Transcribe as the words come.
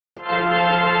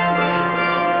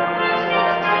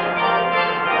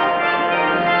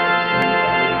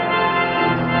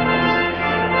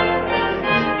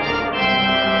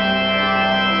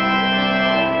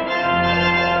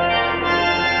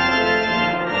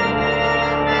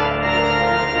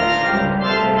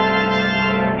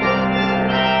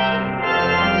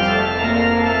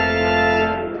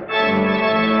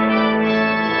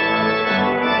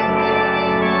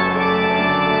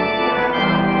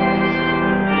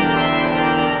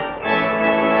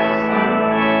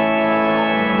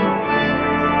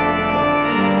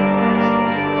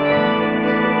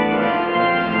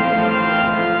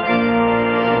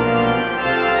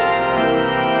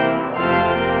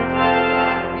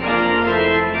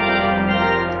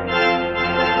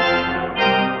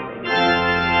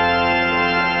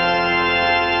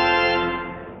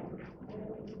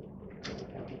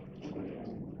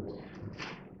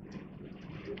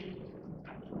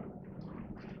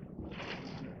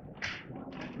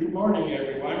Good morning,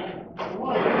 everyone. Good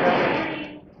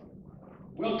morning.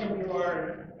 Welcome to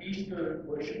our Easter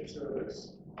worship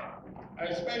service. I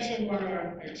especially want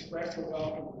to express a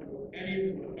welcome to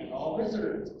any and all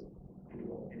visitors.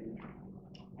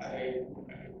 I had a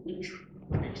rich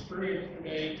experience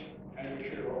today, and I'm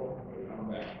sure hope will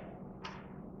come back.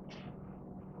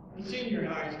 The senior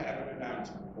highs have an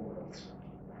announcement for us.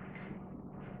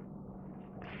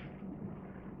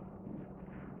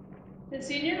 The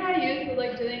Senior High Youth would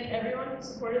like to thank everyone who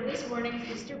supported this morning's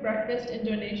Easter breakfast in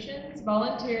donations,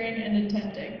 volunteering, and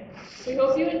attending. We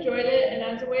hope you enjoyed it, and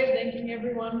as a way of thanking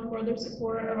everyone for their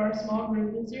support of our small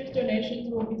group, this year's donations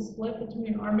will be split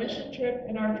between our mission trip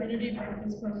and our Trinity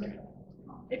Breakfast program.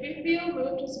 If you feel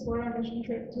moved to support our mission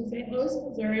trip to St. Louis,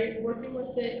 Missouri, working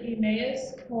with the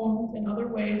Emmaus Homes and other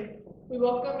ways, we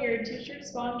welcome your t-shirt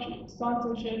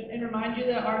sponsorship and remind you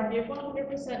that our Give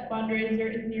 100% fundraiser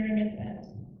is nearing its end.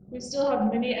 We still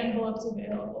have many envelopes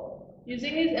available.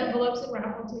 Using these envelopes and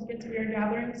raffle tickets, we are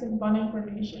gathering some fun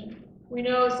information. We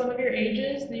know some of your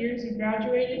ages, the years you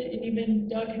graduated, and even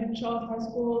Doug Henshaw's high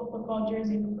school football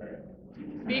jersey number.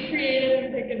 Be creative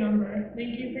and pick a number.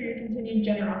 Thank you for your continued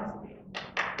generosity.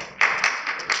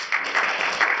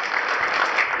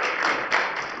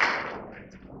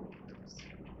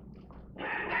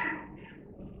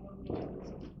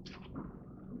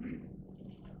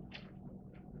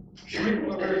 Shrink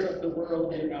lovers of the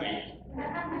world unite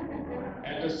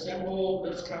and assemble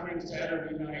this coming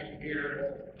Saturday night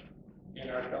here in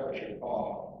our fellowship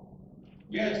hall.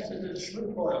 Yes, it is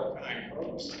shrimp oil time,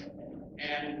 folks,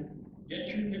 and get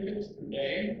your tickets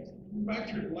today. About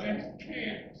your last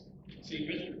chance. See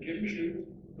Mr. Jim Shute,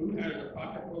 who has a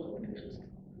pocket full of tickets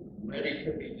ready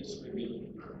to be distributed.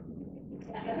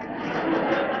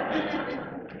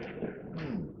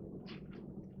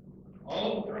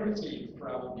 All the proceeds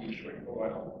from the shrimp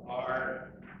oil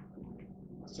are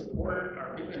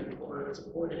given for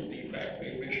supporting the Back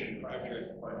Bay Mission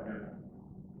Project partner.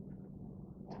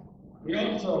 We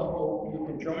also hope you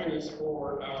can join us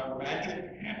for our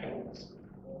Magic Happens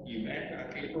event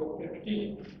on April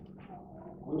 15th.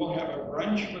 We will have a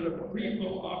brunch with a free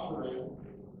will offering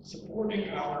supporting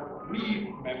our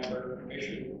free member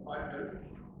mission partner,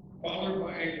 followed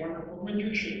by a wonderful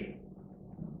magician.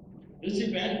 This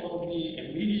event will be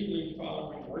immediately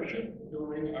following worship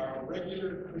during our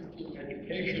regular Christian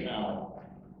education hour.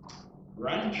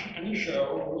 Brunch and the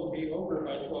show will be over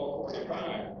by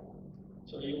 12:45,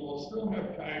 so you will still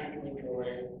have time to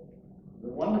enjoy the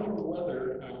wonderful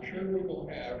weather I'm sure we will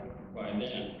have by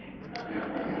then.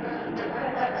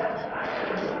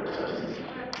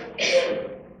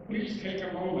 Please take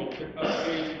a moment to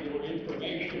update your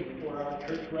information for our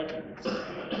church records.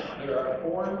 There are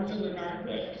forms in the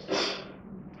narthex.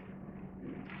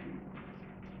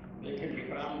 They can be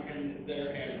found in there,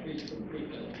 and please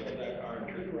complete them so that our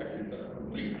church records are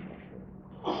complete.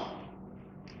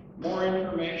 More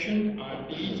information on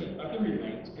these and other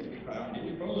events can be found in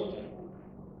your bulletin.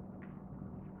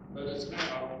 Let us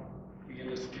now be in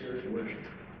the spirit of worship.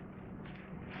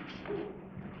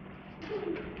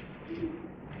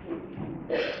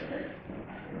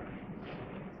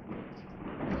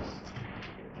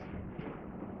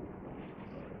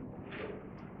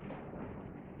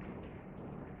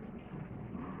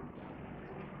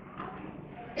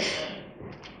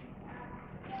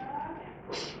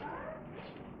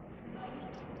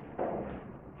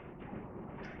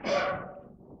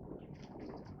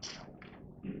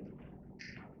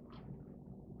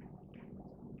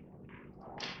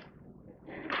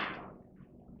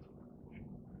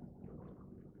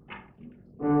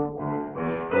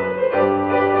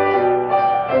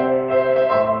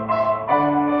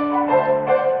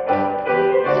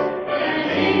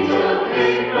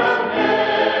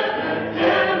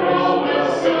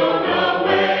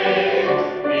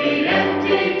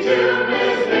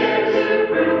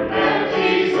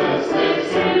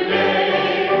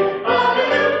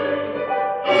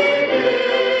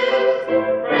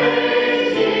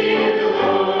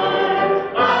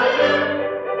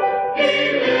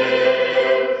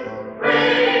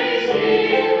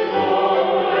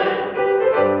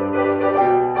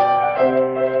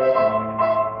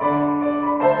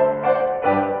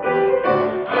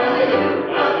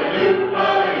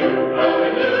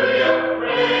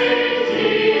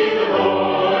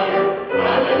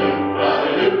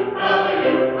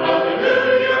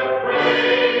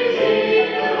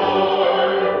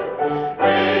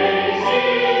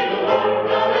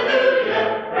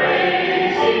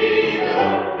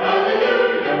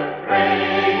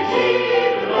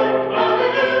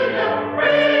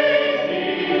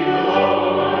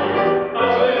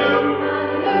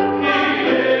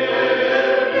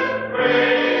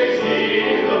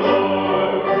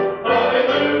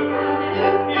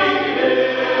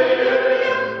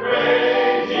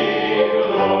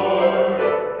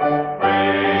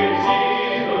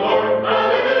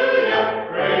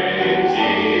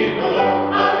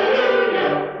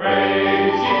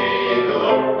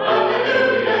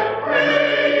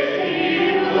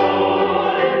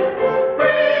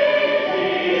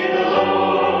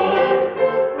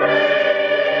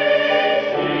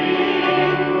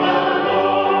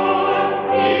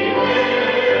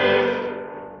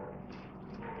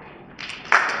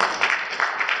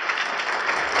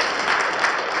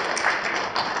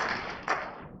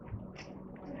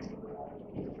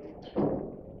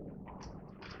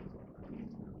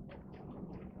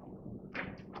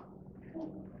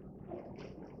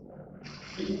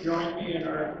 Please join me in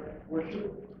our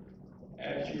worship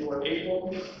as you are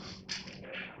able.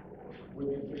 Would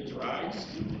you please rise?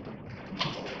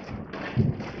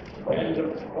 And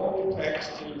the whole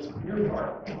text is your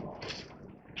part.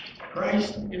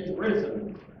 Christ is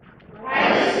risen.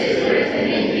 Christ is risen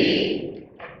indeed.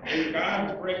 In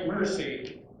God's great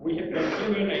mercy, we have been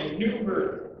given a new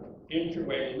birth into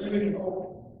a living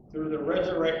hope through the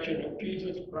resurrection of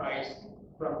Jesus Christ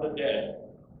from the dead.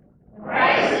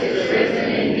 Christ is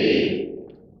risen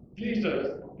indeed. Jesus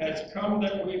has come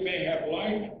that we may have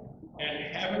life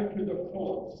and have it to the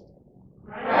fullest.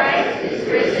 Christ is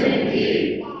risen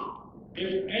indeed.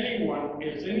 If anyone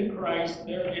is in Christ,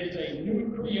 there is a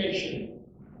new creation.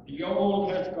 The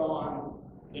old has gone,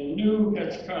 the new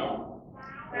has come.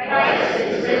 Christ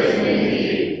is risen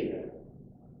indeed.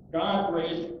 God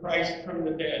raised Christ from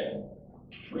the dead,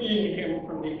 freeing him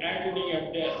from the agony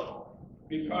of death,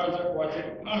 because it was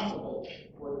impossible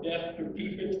for death to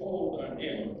keep its hold on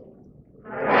him.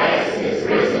 Christ is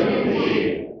risen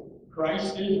indeed.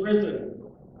 Christ is risen.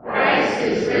 Christ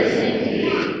is risen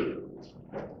indeed.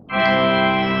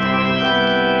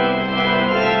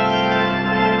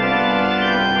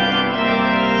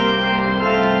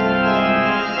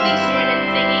 Please join in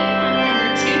singing on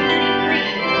number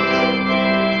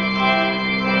 233.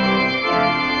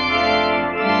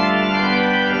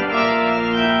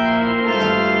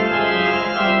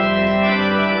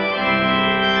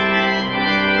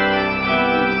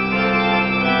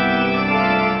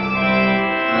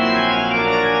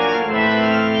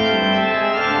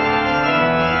 Christ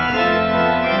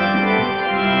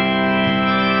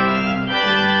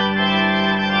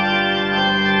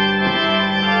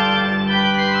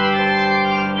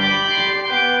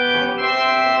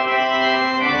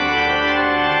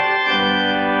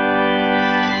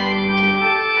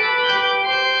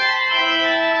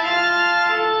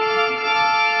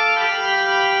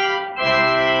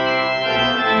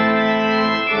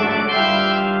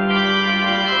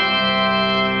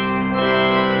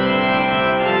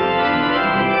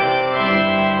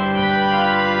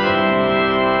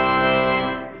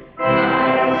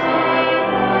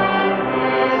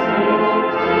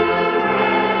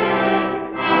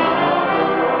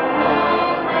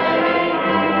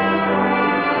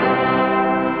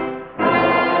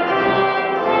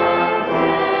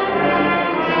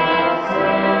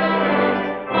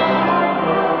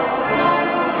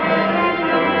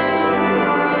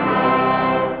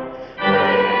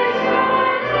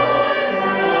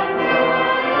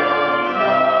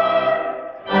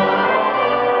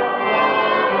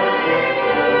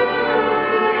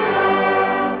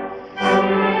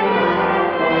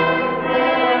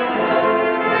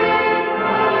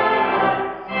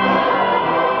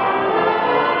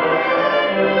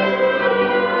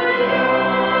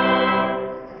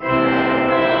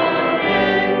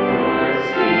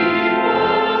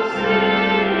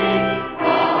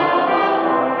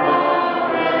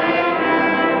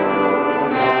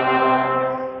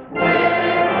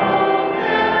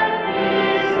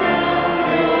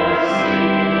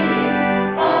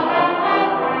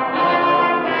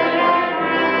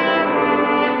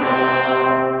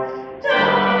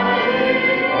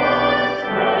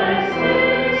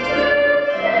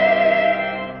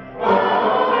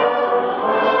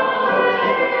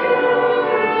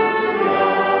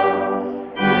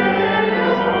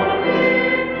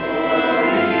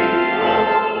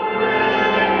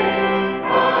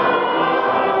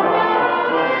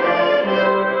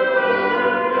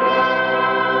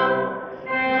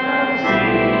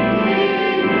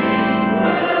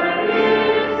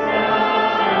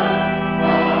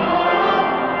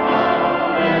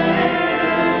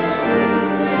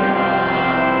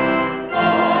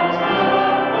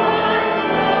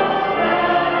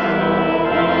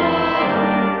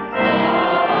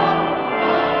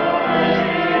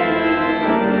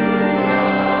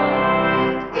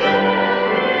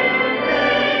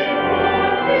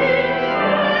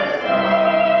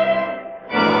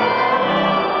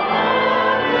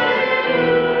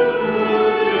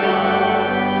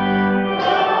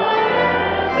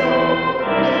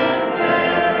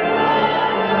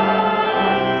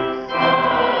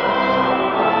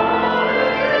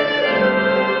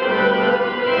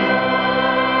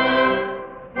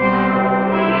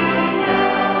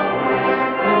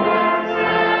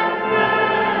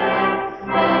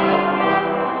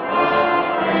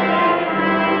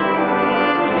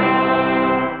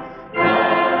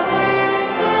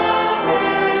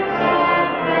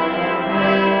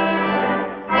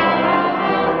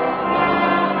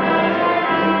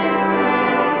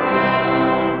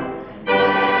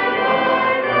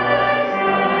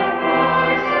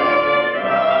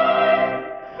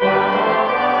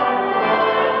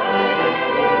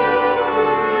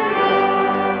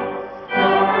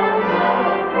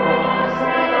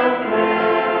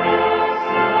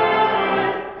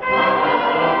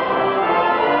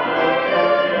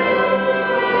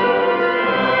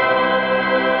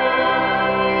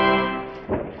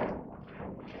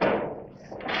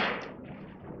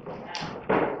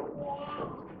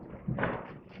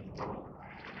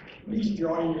Please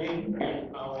join me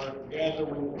in our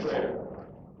gathering prayer.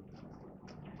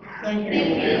 Thank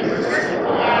you, merciful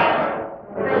God,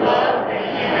 for love that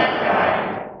cannot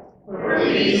die, for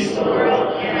peace the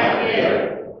world cannot give,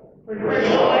 for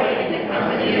joy in the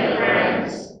company of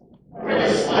friends, for the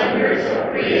splendors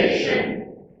of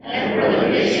creation, and for the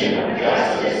mission of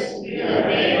justice you have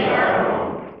made our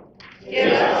own.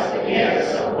 Give us the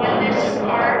gifts of oneness of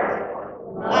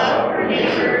heart, love for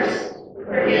neighbors,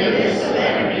 forgiveness of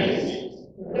enemies,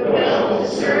 the will to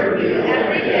serve you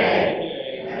every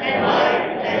day, and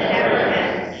life that never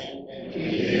ends. In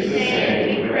Jesus'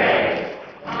 name we pray.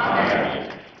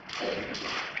 Amen.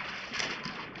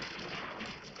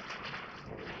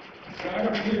 God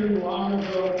appeared long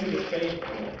ago to the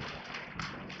faithful.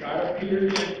 God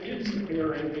appeared and is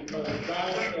appearing because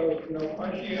God shows no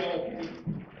partiality,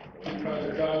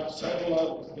 because God so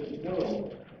loves this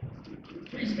world.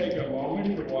 Please take a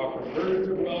moment to offer words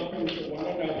of welcome to one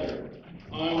another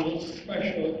on this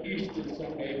special Easter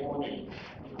Sunday morning.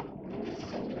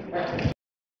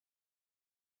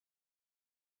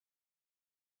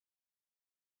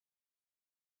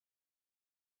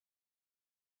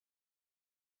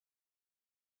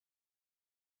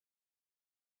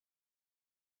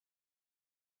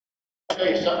 I'll tell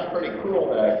you something pretty cool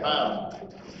that I found.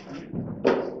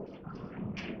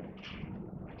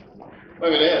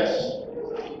 Look at this.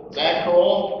 Is that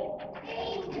cool?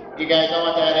 You guys know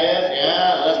what that is?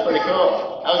 Yeah, that's pretty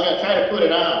cool. I was going to try to put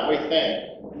it on. What do you think?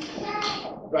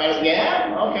 Right?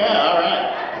 Yeah? Okay, all right.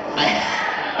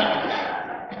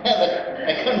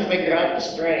 I couldn't figure out the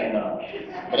string, though.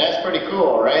 But that's pretty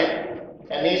cool, right?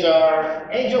 And these are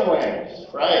angel wings,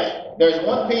 right? There's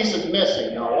one piece that's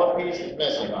missing. Now, what piece is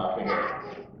missing off of here?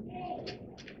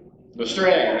 The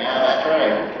string, yeah, that's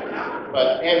right.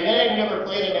 But have any of you ever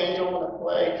played an angel in a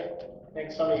play? I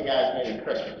think some of you guys maybe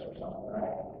Christmas or something,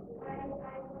 right?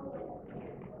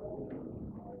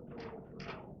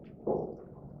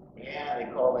 Yeah, they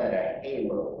call that a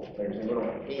halo. There's a little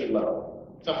halo.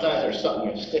 Sometimes there's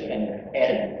something you stick in your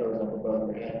head and it goes up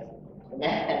above your head. And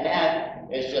that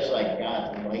is just like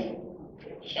God's light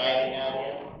shining on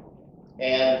you.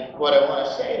 And what I want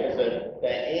to say is that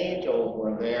the angels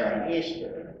were there on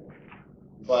Easter.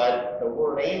 But the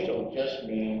word angel just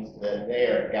means that they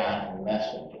are God's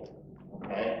messenger.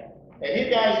 Okay? Have you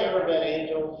guys ever been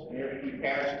angels? Your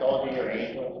parents told you you're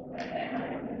angels?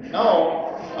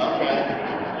 No? Okay.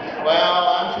 Well,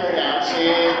 I'm sure now.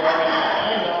 See,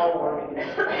 I know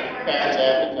parents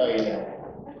have to tell you that.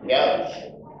 Yep.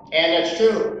 And it's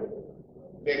true.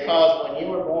 Because when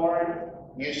you were born,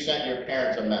 you sent your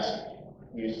parents a message.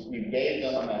 You gave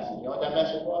them a message. You know what that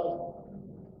message was?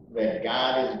 That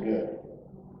God is good.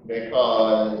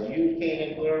 Because you came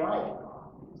into their life.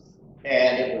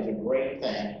 And it was a great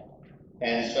thing.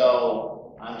 And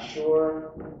so I'm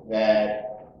sure that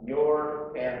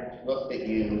your parents looked at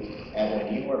you and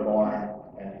when you were born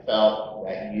and felt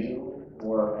that you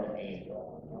were an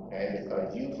angel. Okay?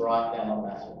 Because you brought them a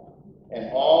message.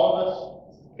 And all of us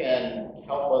can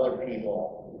help other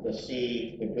people to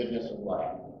see the goodness of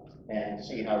life and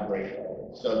see how great that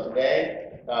is. So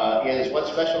today is what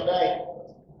special day?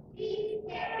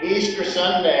 Easter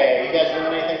Sunday. You guys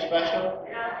doing anything special?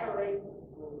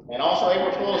 And also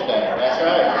April Fool's Day. That's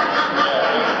right.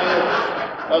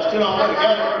 Yeah, those two don't go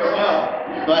together very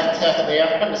well, but they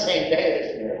are on the same day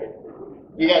this year.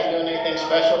 You guys doing anything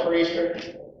special for Easter?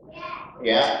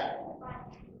 Yeah?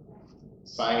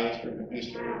 Find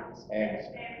Easter eggs.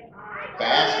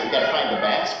 Basket. You got to find the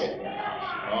basket.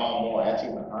 Oh boy, that's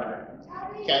even harder.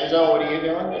 Kenzo, what are you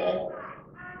doing today?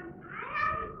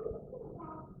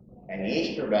 An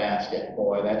Easter basket,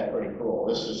 boy, that's pretty cool.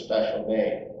 This is a special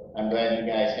day. I'm glad you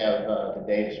guys have the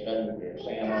day to spend with your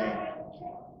family.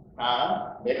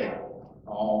 Big one.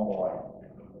 Oh boy.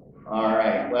 All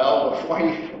right. Well,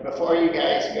 before you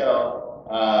guys go,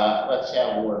 let's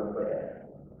have a word of prayer.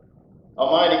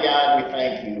 Almighty God, we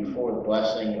thank you for the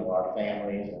blessing of our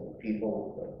families and the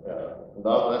people that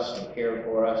love us and care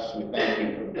for us. We thank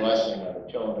you for the blessing of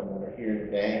the children that are here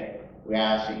today. We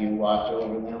ask that you watch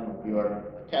over them with your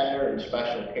tender and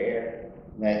special care,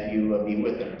 and that you will be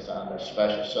with us on this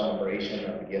special celebration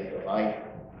of the gift of life.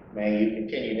 May you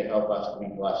continue to help us to be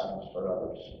blessings for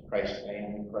others. In Christ's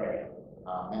name we pray.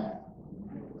 Amen.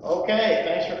 Okay,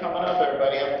 thanks for coming up,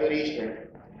 everybody. Have a good Easter.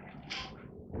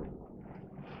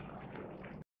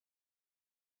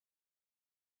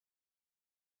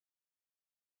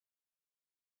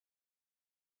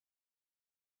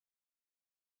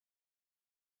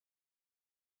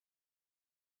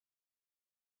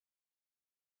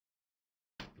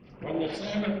 When the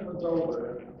Sabbath was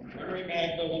over, Mary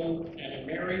Magdalene and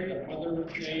Mary, the mother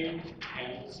of James,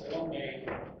 and Salome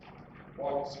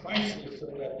bought spices so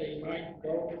that they might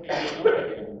go and help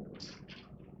him.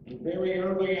 And very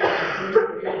early on the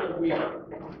first day of the week,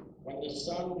 when the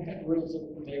sun had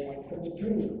risen, they went to the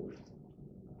tomb.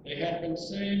 They had been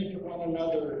saying to one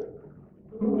another,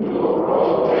 "Who will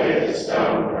roll away the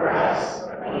stone for us,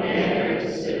 a man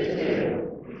to sit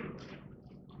tomb?"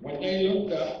 When they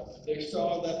looked up, they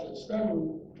saw that the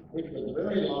stone, which was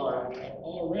very large, had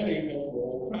already been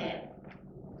rolled back.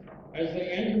 As they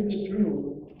entered the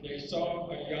tomb, they saw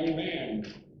a young man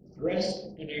dressed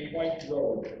in a white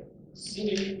robe,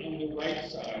 sitting on the right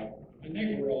side, and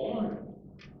they were alarmed.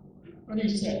 But he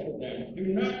said to them, "Do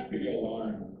not be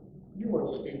alarmed. You are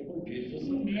looking for Jesus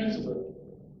of Nazareth,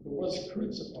 who was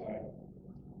crucified.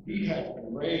 He has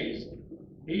been raised.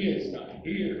 He is not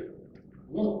here.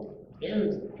 Look, there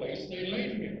is the place they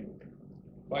laid him."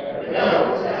 But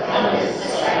Those of his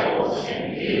disciples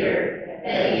and Peter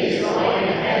that he is going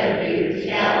ahead of you to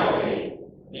Galilee.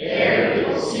 There you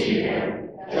will see him,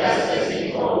 just as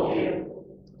he told you.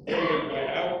 they went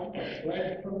out and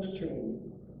fled from the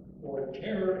tomb, for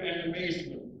terror and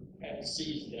amazement had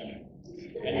seized them.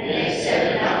 And they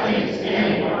said nothing to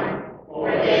anyone,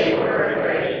 for they were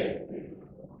afraid.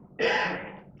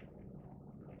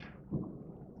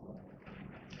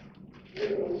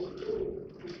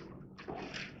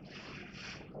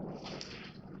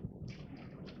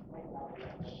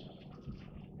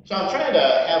 So I'm trying to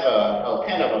have a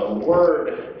kind of a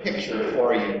word picture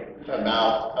for you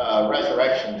about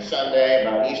Resurrection Sunday,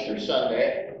 about Easter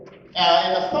Sunday.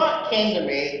 And the thought came to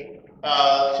me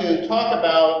to talk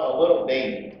about a little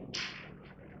baby.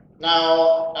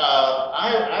 Now,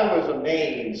 I was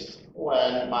amazed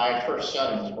when my first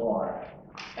son was born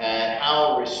and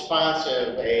how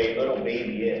responsive a little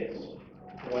baby is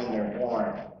when they're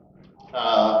born.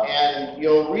 And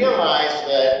you'll realize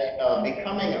that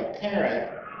becoming a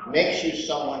parent makes you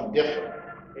someone different.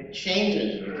 It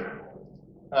changes you.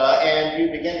 And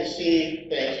you begin to see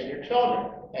things in your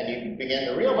children. And you begin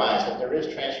to realize that there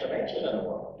is transformation in the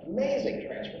world. Amazing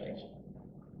transformation.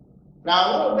 Now,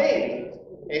 a little baby,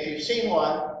 if you've seen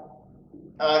one,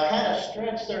 kind of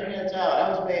stretch their heads out. I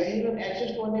was amazed, even at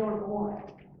just when they were born.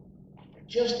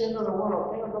 Just into the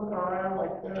world. They were looking around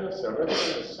like this. They're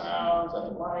listening to sounds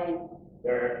and light.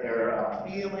 They're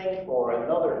feeling for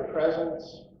another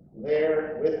presence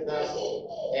there with them.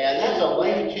 And that's a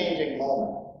life-changing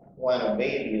moment when a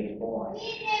baby is born.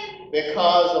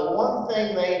 Because the one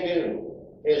thing they do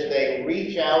is they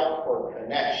reach out for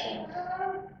connection.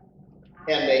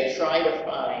 And they try to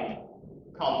find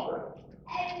comfort.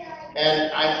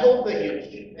 And I hope that you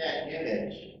keep that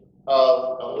image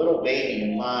of a little baby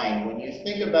in mind when you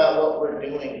think about what we're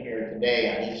doing here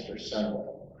today on Easter Sunday.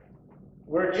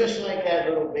 We're just like that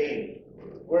little baby.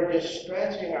 We're just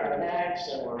stretching our necks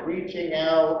and we're reaching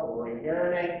out and we're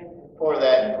yearning for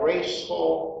that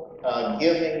graceful,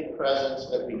 giving presence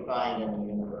that we find in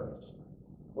the universe.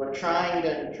 We're trying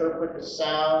to interpret the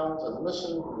sounds and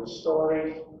listen to the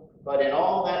stories, but in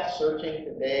all that searching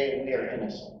today, we are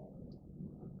innocent.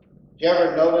 Did you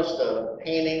ever notice the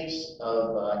paintings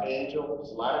of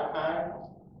angels? A lot of times,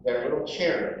 they're little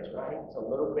cherubs, right? It's a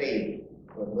little baby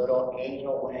with little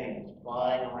angel wings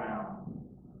flying around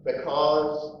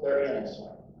because they're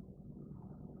innocent.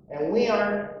 And we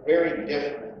are very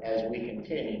different as we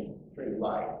continue through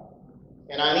life.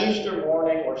 And on Easter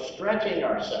morning, we're stretching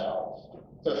ourselves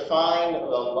to find the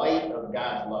light of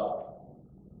God's love.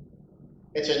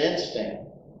 It's an instinct.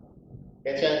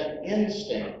 It's an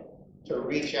instinct to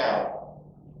reach out.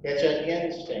 It's an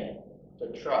instinct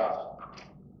to trust.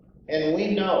 And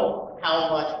we know how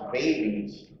much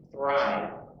babies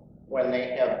thrive when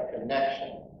they have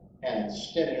connection and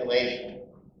stimulation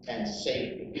and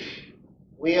safety.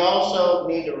 We also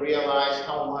need to realize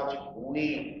how much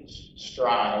we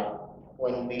strive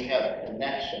when we have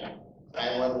connection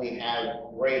and when we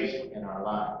have grace in our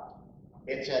lives.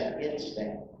 It's an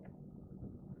instinct.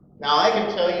 Now, I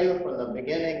can tell you from the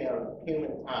beginning of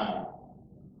human time,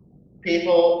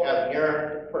 people have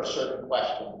yearned for certain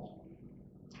questions.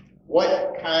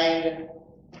 What kind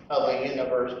of a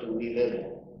universe do we live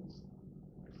in?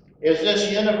 Is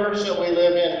this universe that we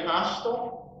live in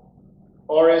hostile,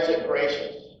 or is it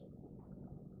gracious?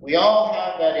 We all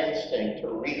have that instinct to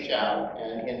reach out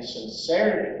and in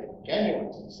sincerity,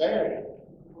 genuine sincerity,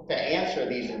 to answer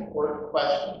these important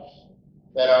questions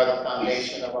that are the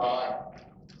foundation of our life.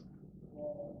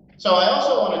 So I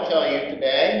also want to tell you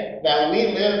today that we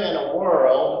live in a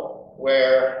world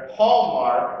where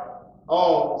Hallmark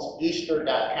owns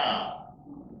Easter.com.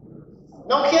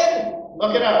 No kidding.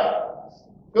 Look it up.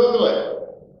 Google it.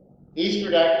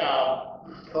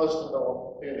 Easter.com goes to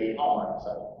the Hallmark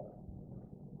site.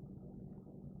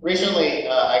 Recently,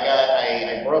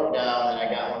 I broke down and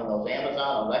I got one of those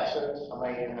Amazon Alexas. How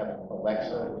many of you have an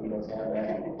Alexa? You guys have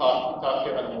that? Talk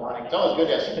to them in the morning. It's always good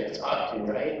to have somebody to talk to,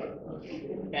 right?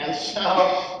 And so,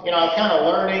 I'm kind of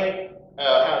learning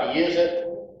how to use it.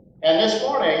 And this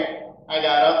morning, I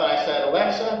got up and I said,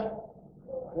 Alexa,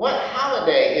 what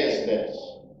holiday is this?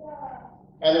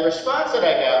 And the response that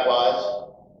I got was,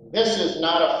 this is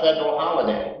not a federal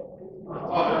holiday.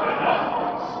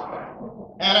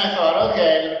 And I thought,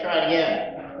 okay, I'm going to try it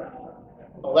again.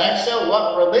 Alexa,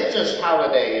 what religious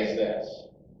holiday is this?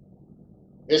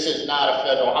 This is not a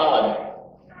federal holiday.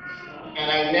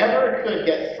 And I never could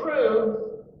get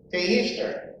through to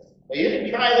Easter. Well, you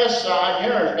can try this on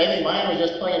yours. Maybe mine was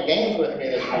just playing games with me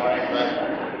this morning,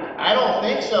 but I don't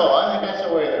think so. I think that's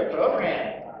the way they're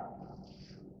programmed.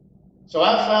 So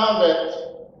I've found that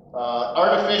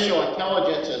artificial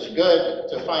intelligence is good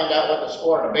to find out what the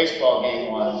score in a baseball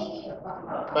game was,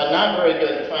 but not very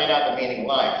good to find out the meaning of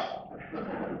life.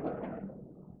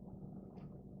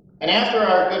 And after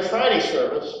our Good Friday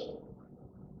service,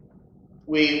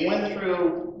 we went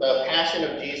through the Passion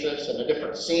of Jesus and the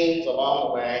different scenes along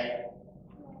the way,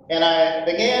 and I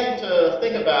began to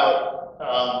think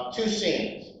about two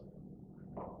scenes.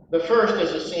 The first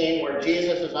is a scene where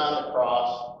Jesus is on the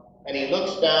cross, and he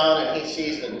looks down and he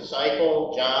sees the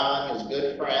disciple, John, his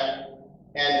good friend,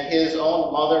 and his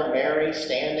own mother, Mary,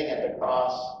 standing at the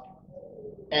cross.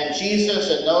 And Jesus,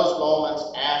 in those moments,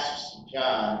 asks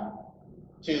John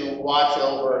to watch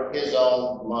over his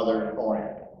own mother for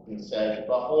him. He says,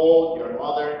 behold your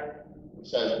mother. He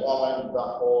says, woman,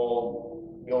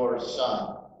 behold your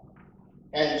son.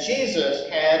 And Jesus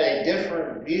had a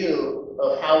different view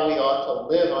of how we ought to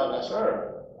live on this earth.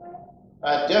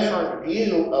 A different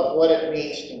view of what it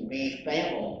means to be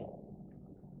family.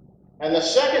 And the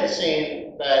second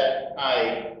scene that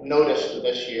I noticed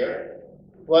this year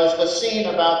was the scene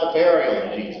about the burial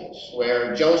of Jesus,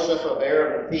 where Joseph of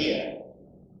Arimathea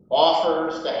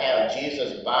offers to have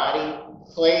Jesus' body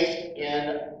placed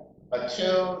in a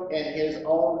tomb in his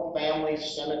own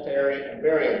family's cemetery and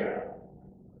burial ground.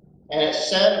 And it's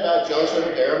said about Joseph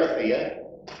of Arimathea,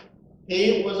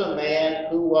 he was a man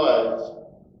who was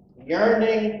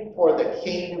yearning for the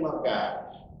kingdom of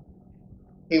God.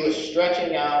 He was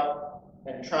stretching out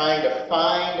and trying to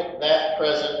find that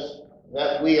presence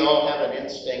that we all have an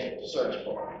instinct to search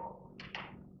for.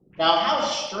 Now, how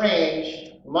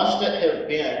strange must it have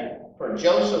been for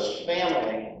Joseph's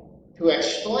family to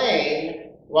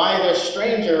explain why this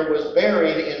stranger was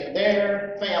buried in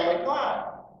their family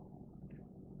plot?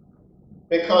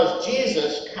 Because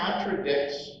Jesus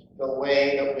contradicts the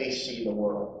way that we see the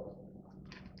world.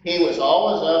 He was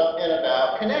always up and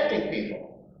about connecting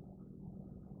people,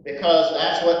 because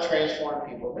that's what transformed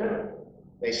people do.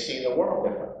 They see the world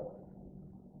differently.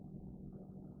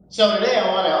 So today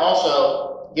I want to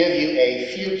also give you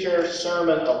a future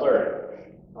sermon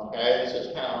alert. Okay, this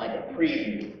is kind of like a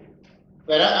preview.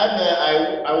 But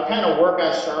I kind of work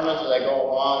on sermons as I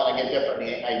go along, and I get different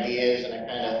ideas, and I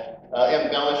kind of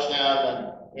embellish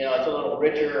them, and it's a little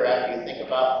richer after you think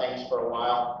about things for a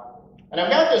while. And I've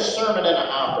got this sermon in a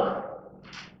hopper,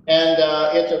 and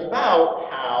it's about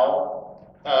how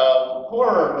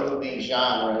horror movie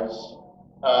genres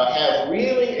have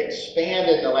really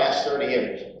expanded in the last 30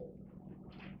 years.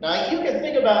 Now, you can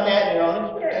think about that in your own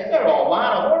experience. There are a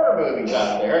lot of horror movies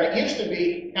out there, and it used to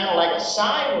be kind of like a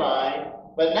sideline,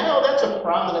 but now that's a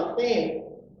prominent theme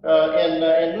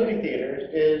in movie theaters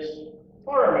is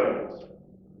horror movies.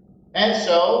 And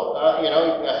so,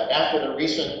 after the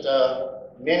recent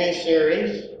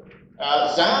mini-series,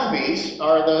 zombies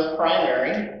are the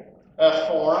primary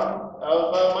form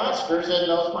of monsters in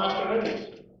those monster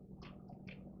movies.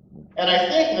 And I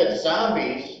think that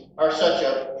zombies are such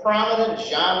a prominent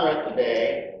genre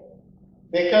today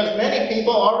because many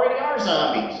people already are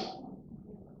zombies.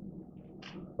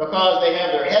 Because they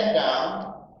have their head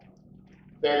down,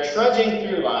 they're trudging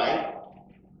through life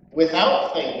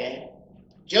without thinking,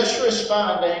 just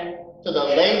responding to the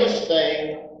latest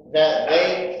thing that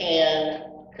they can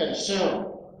consume.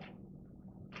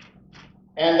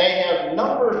 And they have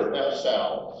numbered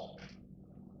themselves.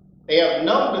 They have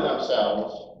numbed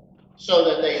themselves so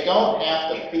that they don't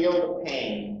have to feel the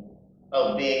pain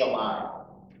of being alive.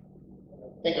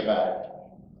 Think about it.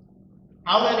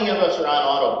 How many of us are on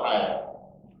autopilot?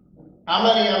 How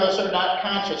many of us are not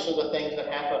conscious of the things that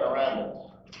happen around us?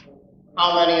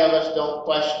 How many of us don't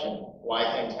question why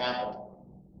things happen?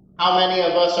 How many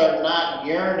of us are not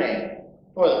yearning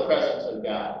for the presence of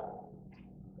God?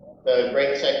 The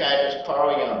great psychiatrist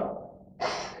Carl Jung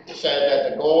said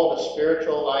that the goal of the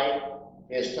spiritual life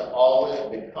is to always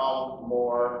become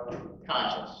more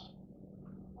conscious.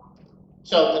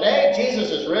 So today,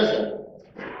 Jesus is risen.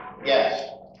 Yes.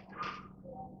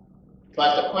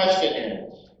 But the question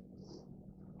is,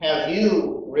 have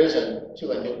you risen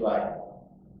to a new life?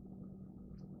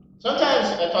 Sometimes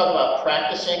I talk about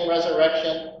practicing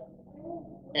resurrection,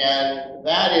 and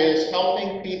that is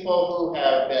helping people who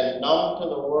have been numb to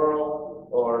the world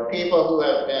or people who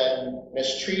have been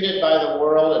mistreated by the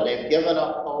world and they've given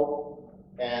up hope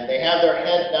and they have their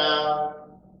head down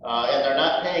and they're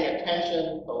not paying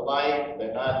attention to life,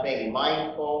 they're not being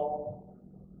mindful.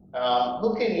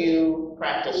 Who can you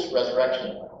practice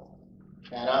resurrection with?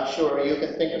 And I'm sure you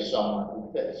can think of someone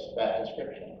who fits that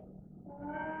description.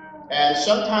 And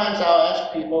sometimes I'll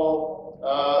ask people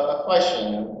a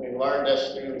question, and we've learned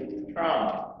this through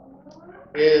trauma,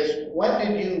 is when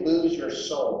did you lose your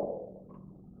soul?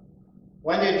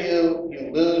 When did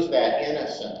you lose that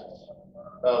innocence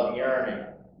of yearning?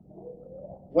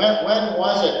 When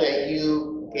was it that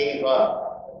you gave up?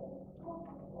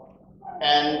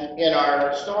 And in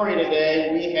our story today,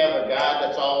 we have a God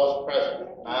that's always present.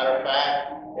 Matter of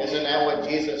fact, isn't that what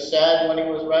Jesus said when he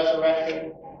was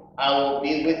resurrected? I will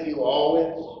be with you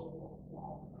always.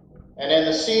 And in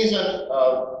the season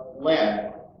of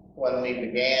Lent, when we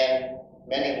began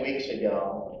many weeks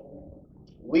ago,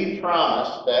 we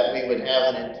promised that we would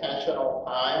have an intentional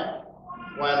time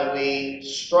when we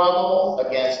struggle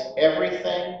against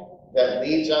everything that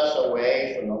leads us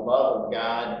away from the love of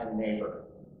God and neighbor.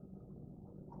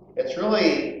 It's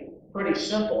really pretty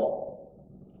simple,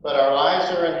 but our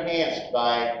lives are enhanced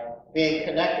by being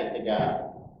connected to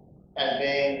God and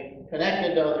being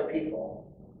connected to other people.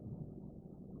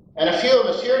 And a few of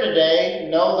us here today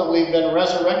know that we've been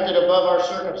resurrected above our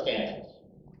circumstances,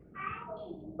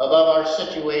 above our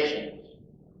situations,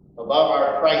 above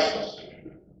our crisis,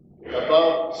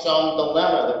 above some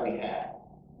dilemma that we have.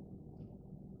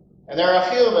 And there are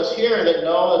a few of us here that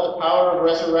know that the power of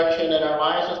resurrection in our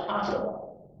lives is possible.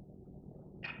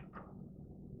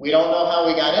 We don't know how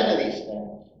we got into these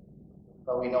things,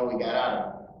 but we know we got out of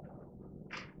them.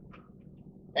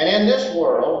 And in this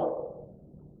world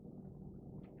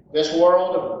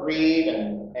of greed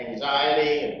and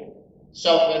anxiety and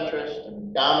self-interest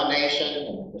and domination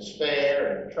and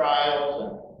despair and trials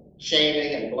and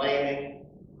shaming and blaming,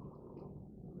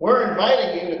 we're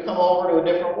inviting you to come over to a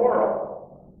different world.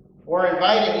 We're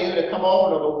inviting you to come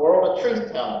over to the world of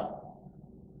truth-telling,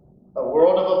 a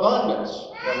world of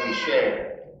abundance when we share,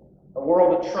 a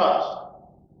world of trust,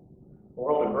 a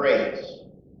world of grace,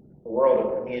 a world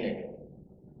of community.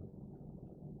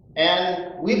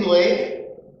 And we believe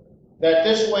that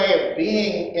this way of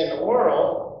being in the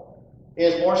world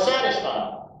is more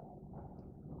satisfying.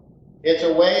 It's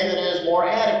a way that is more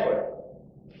adequate,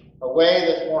 a way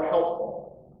that's more helpful.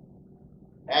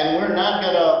 And we're not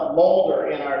going to molder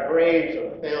in our graves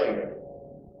of failure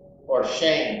or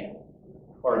shame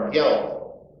or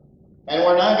guilt. And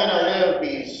we're not going to live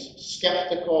these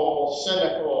skeptical,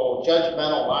 cynical,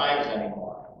 judgmental lives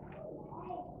anymore.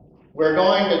 We're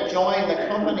going to join the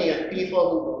company of people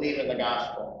who believe in the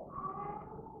gospel.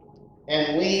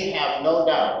 And we have no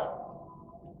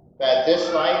doubt that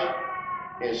this life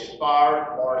is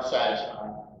far more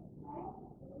satisfying.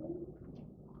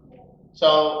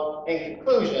 So, in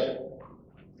conclusion,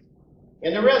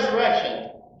 in the resurrection,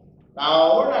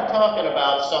 now we're not talking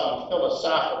about some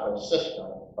philosophical system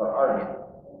or argument.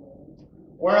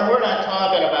 We're not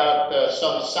talking about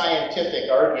some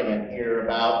scientific argument here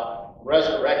about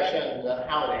resurrections and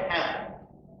how they happen.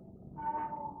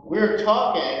 We're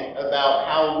talking about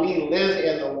how we live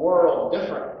in the world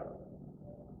differently.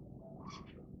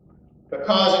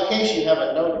 Because in case you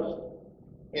haven't noticed,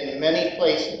 in many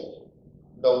places,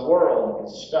 the world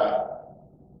is stuck.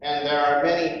 And there are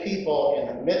many people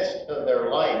in the midst of their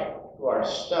life who are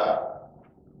stuck.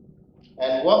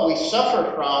 And what we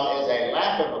suffer from is a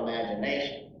lack of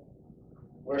imagination.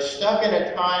 We're stuck in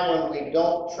a time when we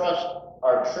don't trust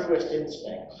our truest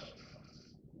instincts.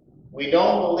 We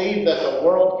don't believe that the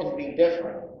world can be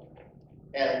different.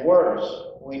 And worse,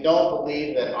 we don't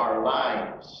believe that our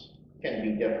lives can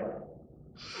be different.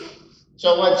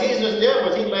 So what Jesus did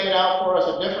was he laid out for us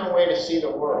a different way to see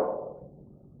the world,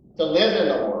 to live in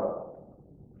the world,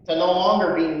 to no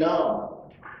longer be numb,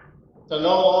 to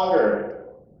no longer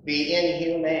be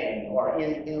inhumane or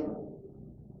inhuman,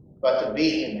 but to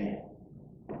be humane.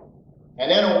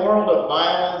 And in a world of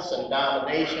violence and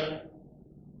domination,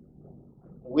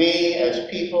 we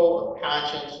as people of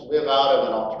conscience live out of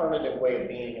an alternative way of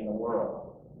being in the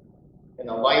world, in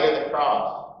the light of the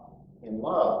cross, in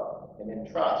love and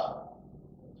in trust.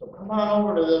 So come on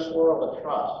over to this world of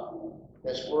trust,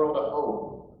 this world of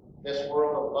hope, this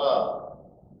world of love.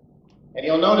 And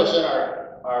you'll notice in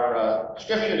our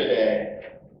scripture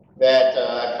today that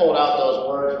I pulled out those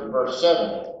words from verse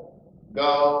 7.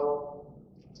 Go,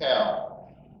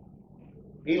 tell.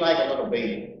 Be like a little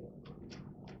baby.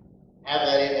 Have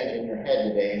that image in your head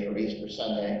today for Easter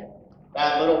Sunday.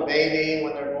 That little baby,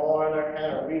 when they're born, they're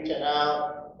kind of reaching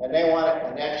out, and they want a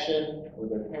connection with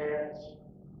their parents.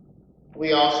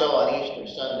 We also, on Easter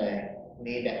Sunday,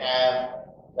 need to have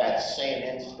that same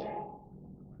instinct,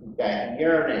 that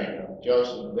yearning of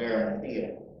Joseph of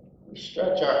Arimathea. We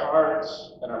stretch our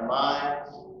hearts and our minds,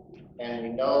 and we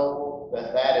know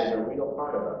that that is a real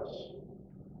part of us.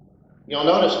 You'll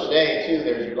notice today, too,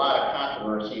 there's a lot of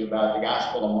controversy about the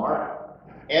Gospel of Mark,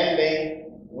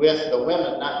 ending with the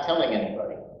women not telling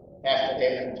anybody after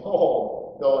they've been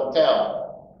told, go and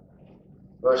tell.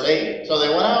 Verse 8, so they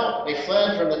went out, they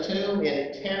fled from the tomb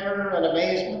in terror and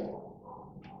amazement.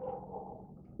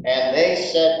 And they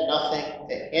said nothing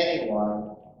to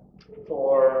anyone,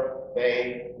 for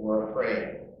they were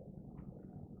afraid.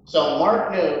 So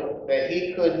Mark knew that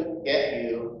he couldn't get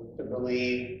you to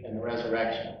believe in the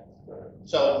resurrection.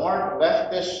 So Mark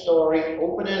left this story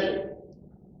open-ended,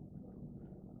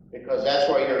 because that's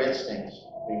where your instincts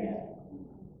begin.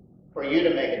 For you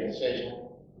to make a decision,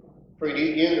 for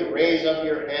you to raise up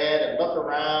your head and look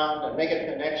around and make a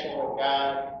connection with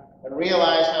God and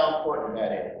realize how important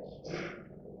that is.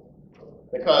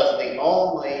 Because the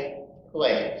only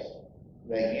place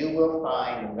that you will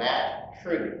find that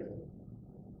truth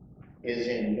is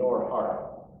in your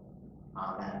heart.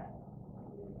 Amen.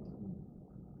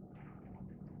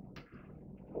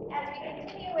 As we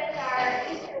continue with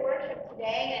our Easter worship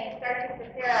today and start to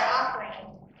prepare our offering,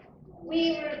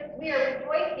 we are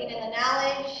rejoicing in the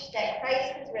knowledge that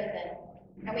Christ has risen.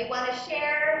 And we want to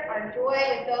share our joy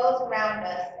with those around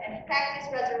us and practice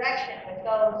resurrection with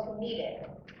those who need it.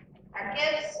 Our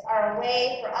gifts are a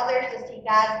way for others to see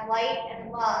God's light and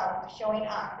love showing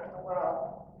up in the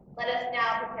world. Let us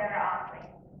now prepare our offering.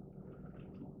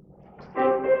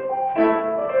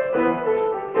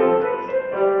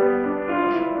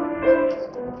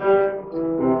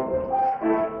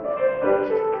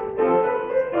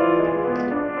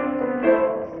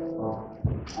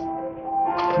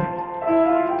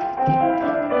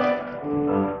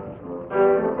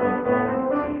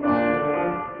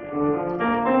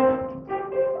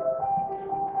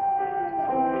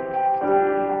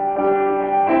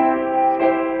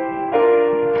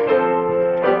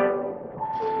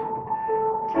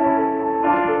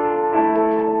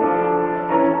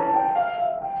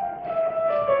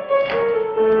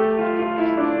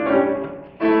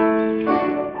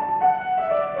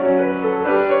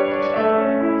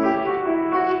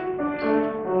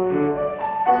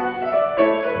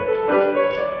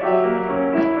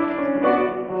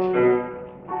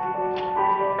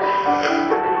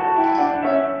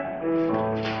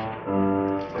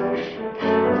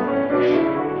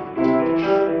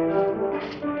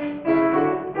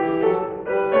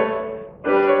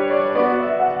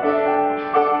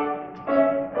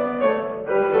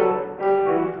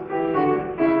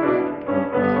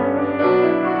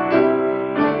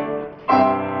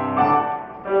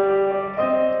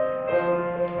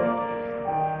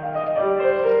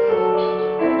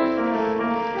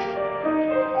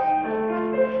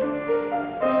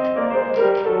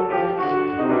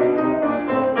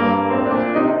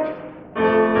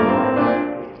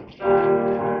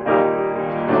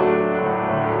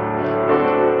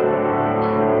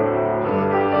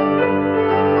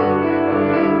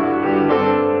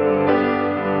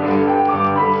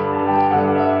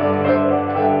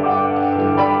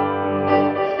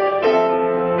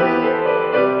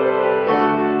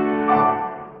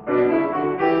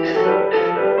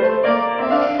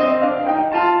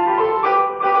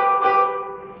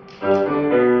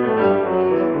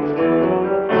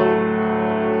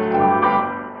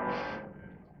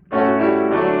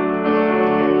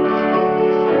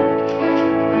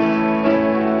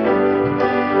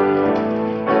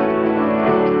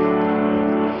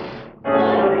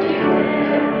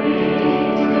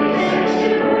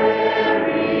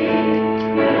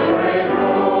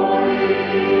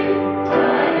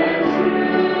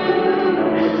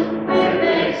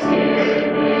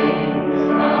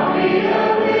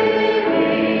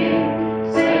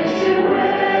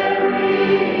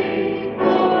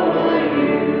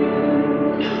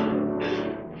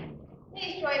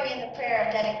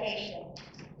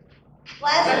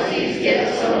 Bless these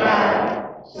gifts, O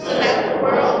God, so that the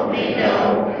world may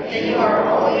know that you are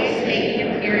always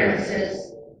making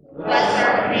appearances. Bless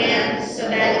our hands so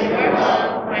that your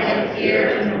love might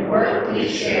appear in the work we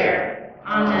share.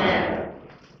 Amen.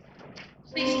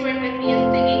 Please join with me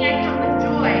in singing I Come With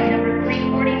Joy, number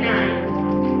 349.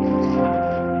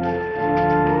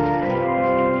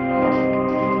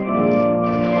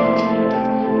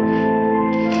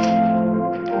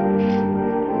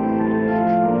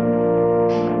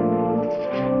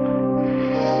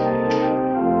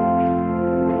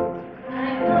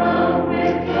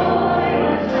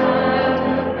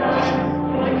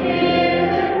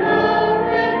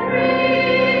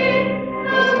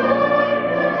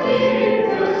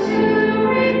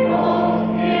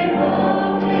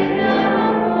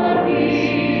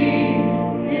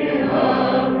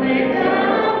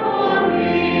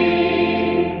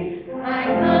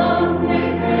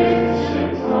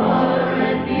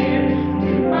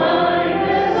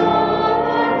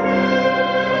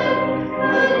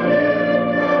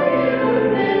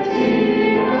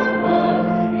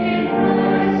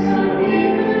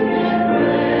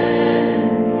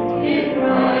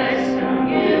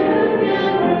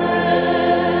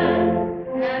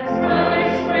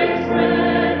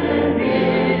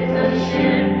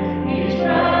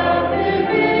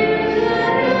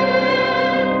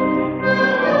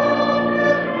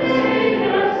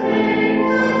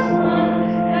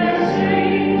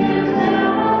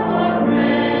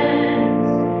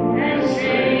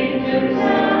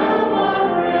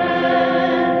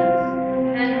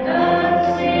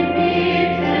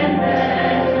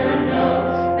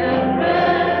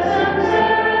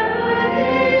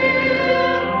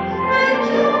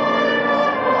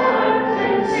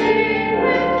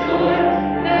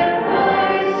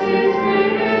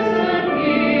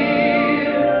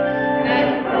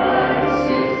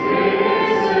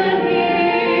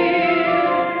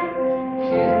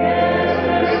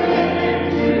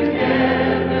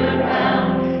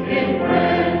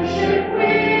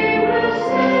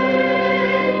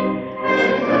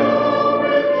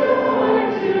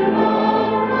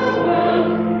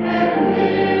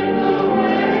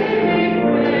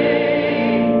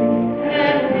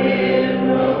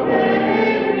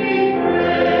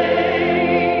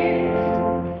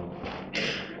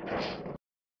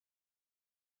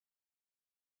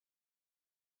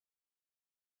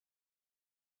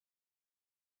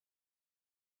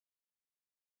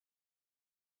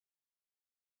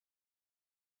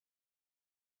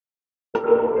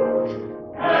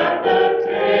 At the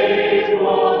table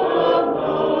of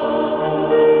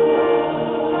love,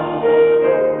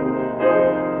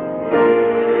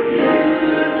 were you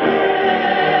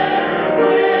there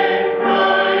when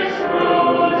Christ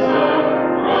rose up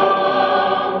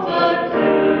from the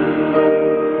tomb?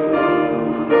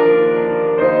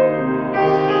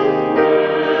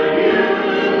 Were you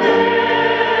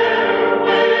there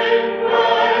when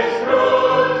Christ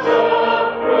rose up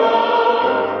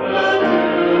from the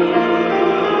tomb?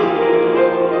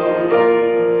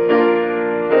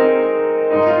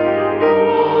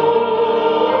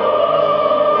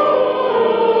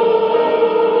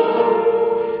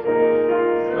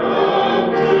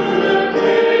 Come to the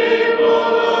table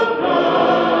of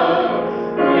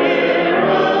love, where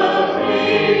a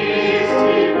feast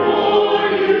before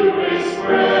you is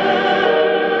spread.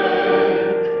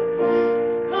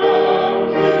 Come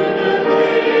to the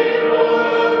table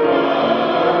of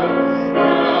love,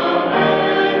 come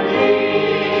and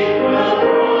eat the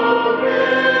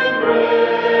broken bread.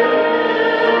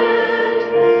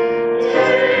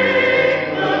 Take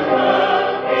the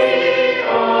cup he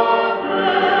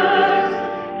offers,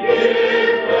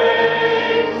 give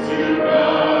thanks to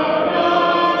God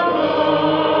above.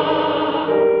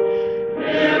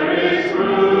 There is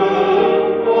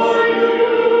room for you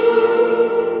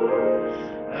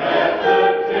at the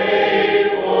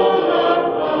table of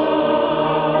love.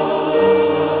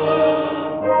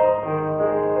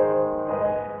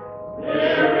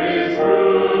 There is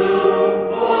room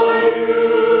for you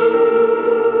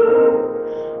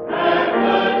at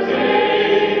the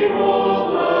table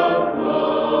of love.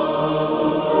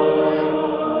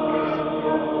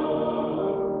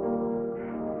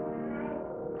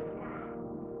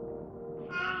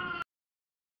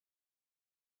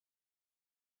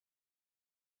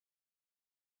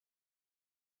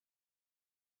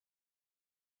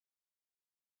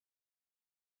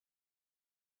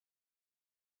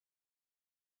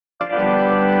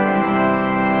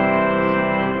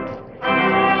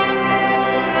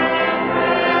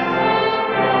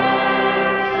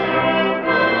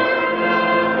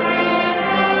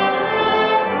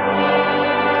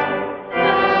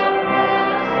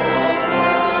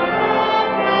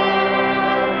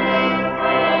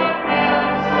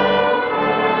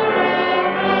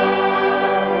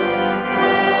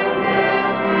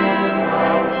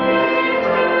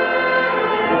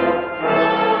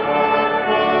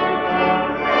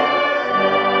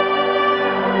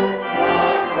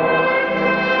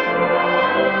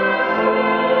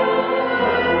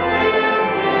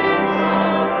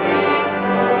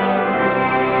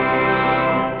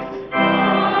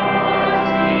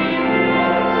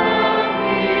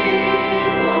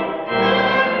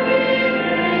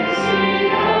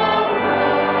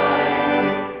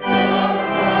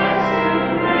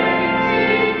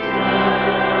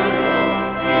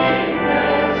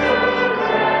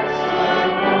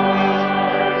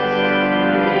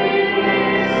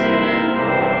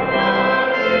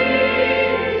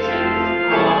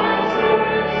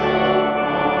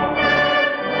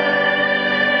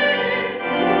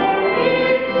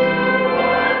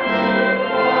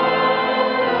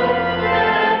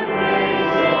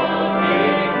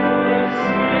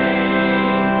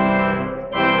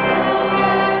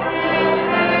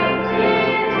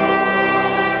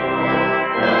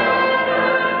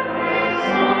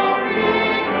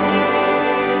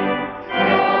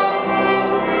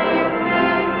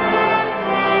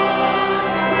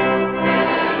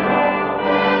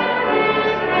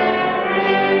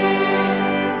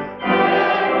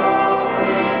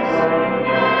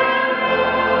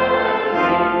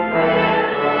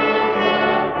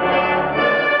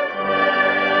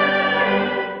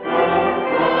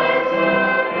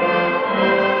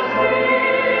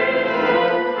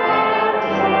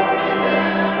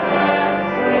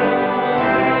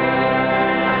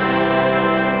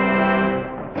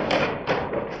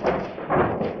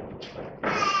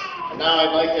 Now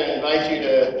I'd like to invite you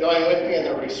to join with me in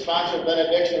the responsive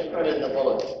benediction printed in the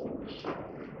bulletin.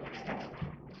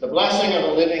 The blessing of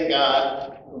the living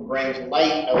God, who brings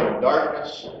light out of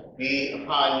darkness, be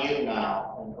upon you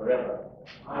now and forever.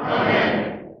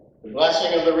 Amen. The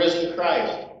blessing of the risen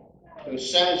Christ, who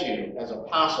sends you as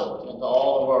apostles into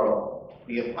all the world,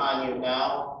 be upon you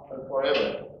now and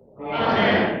forever.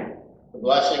 Amen. The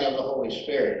blessing of the Holy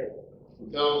Spirit,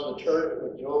 who fills the church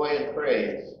with joy and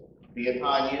praise, be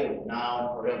upon you now and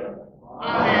forever.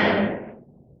 Amen.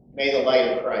 May the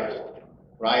light of Christ,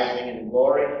 rising in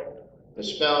glory,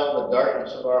 dispel the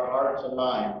darkness of our hearts and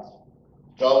minds.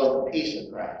 Go in the peace of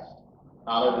Christ.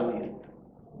 Hallelujah.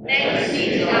 Thanks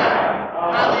be to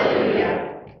God. Hallelujah.